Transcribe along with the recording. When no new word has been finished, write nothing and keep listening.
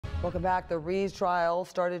Welcome back. The retrial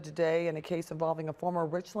started today in a case involving a former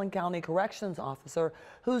Richland County corrections officer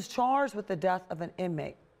who's charged with the death of an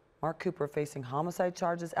inmate. Mark Cooper facing homicide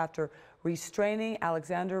charges after restraining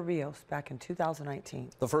Alexander Rios back in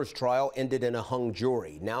 2019. The first trial ended in a hung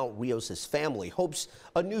jury. Now Rios' family hopes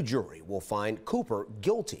a new jury will find Cooper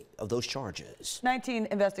guilty of those charges. 19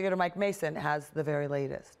 investigator Mike Mason has the very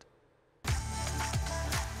latest.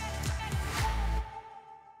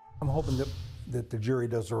 I'm hoping that the jury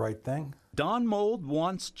does the right thing. Don Mold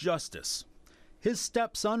wants justice. His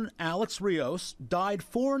stepson, Alex Rios, died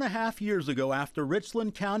 4.5 years ago after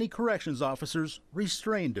Richland County corrections officers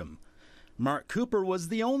restrained him. Mark Cooper was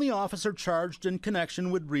the only officer charged in connection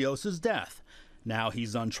with Rios' death. Now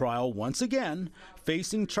he's on trial once again,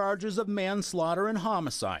 facing charges of manslaughter and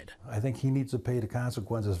homicide. I think he needs to pay the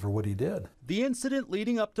consequences for what he did. The incident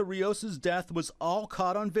leading up to Rios' death was all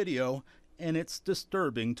caught on video, and it's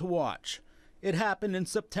disturbing to watch. It happened in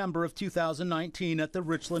September of 2019 at the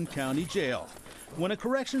Richland County Jail. When a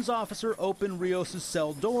corrections officer opened Rios'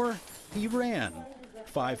 cell door, he ran.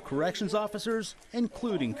 5 corrections officers,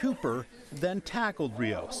 including Cooper, then tackled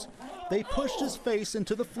Rios. They pushed his face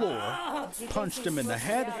into the floor, punched him in the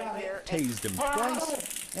head, tased him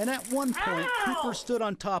twice, and at one point, Cooper stood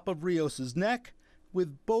on top of Rios' neck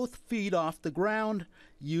with both feet off the ground,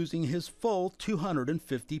 using his full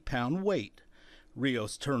 250-pound weight.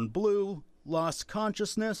 Rios turned blue, lost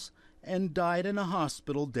consciousness, and died in a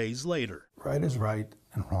hospital days later. Right is right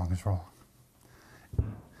and wrong is wrong.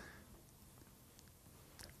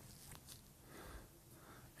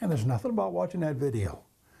 And there's nothing about watching that video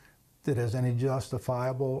that has any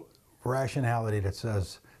justifiable rationality that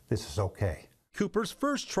says this is okay. Cooper's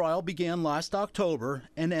first trial began last October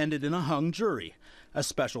and ended in a hung jury. A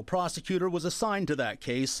special prosecutor was assigned to that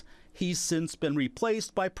case. He's since been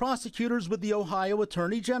replaced by prosecutors with the Ohio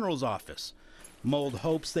Attorney General's office. Mold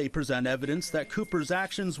hopes they present evidence that Cooper's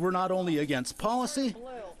actions were not only against policy,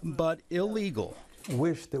 but illegal.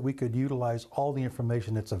 Wish that we could utilize all the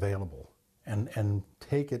information that's available and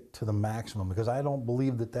take it to the maximum, because I don't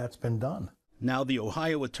believe that that's been done. Now the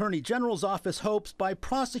Ohio Attorney General's office hopes by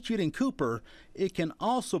prosecuting Cooper, it can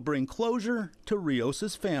also bring closure to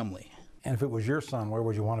Rios' family. And if it was your son, where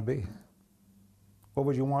would you want to be? What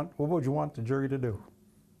would you want the jury to do?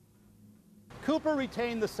 Cooper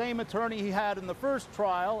retained the same attorney he had in the first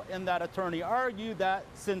trial, and that attorney argued that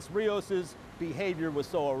since Rios' behavior was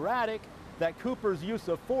so erratic, that Cooper's use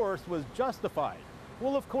of force was justified.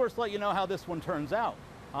 We'll of course let you know how this one turns out.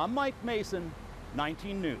 I'm Mike Mason,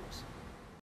 19 News.